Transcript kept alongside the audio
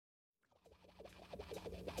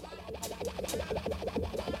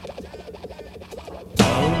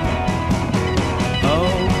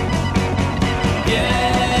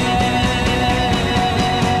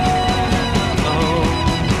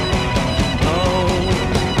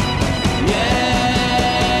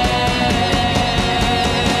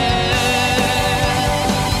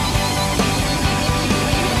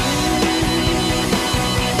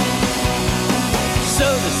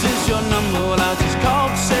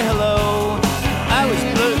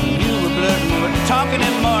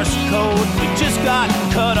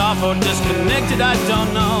or disconnected, I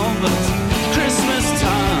don't know, but it's Christmas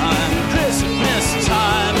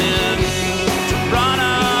time in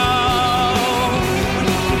Toronto.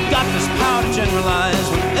 We've got this power to generalize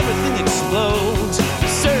when everything explodes. The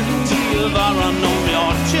certainty of our unknown,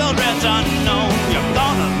 your children's unknown. You're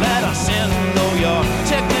gonna let us in, though you're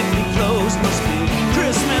technically closed. Must be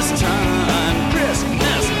Christmas time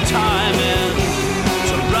in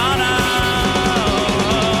Toronto.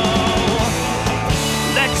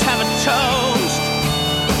 Let's have a toast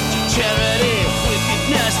to charity,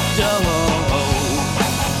 wickedness, dough.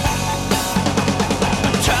 A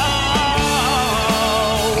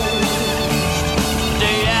toast,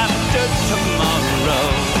 day after tomorrow.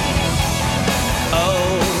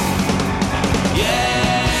 Oh, yeah,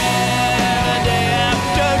 the day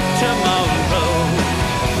after tomorrow.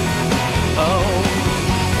 Oh,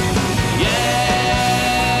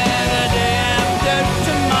 yeah, the day after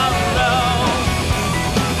tomorrow.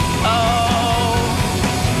 Oh,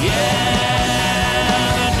 yeah,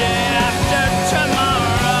 the day after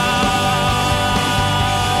tomorrow.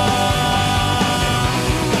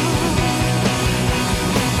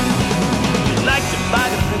 We'd like to buy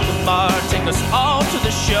the bar, take us all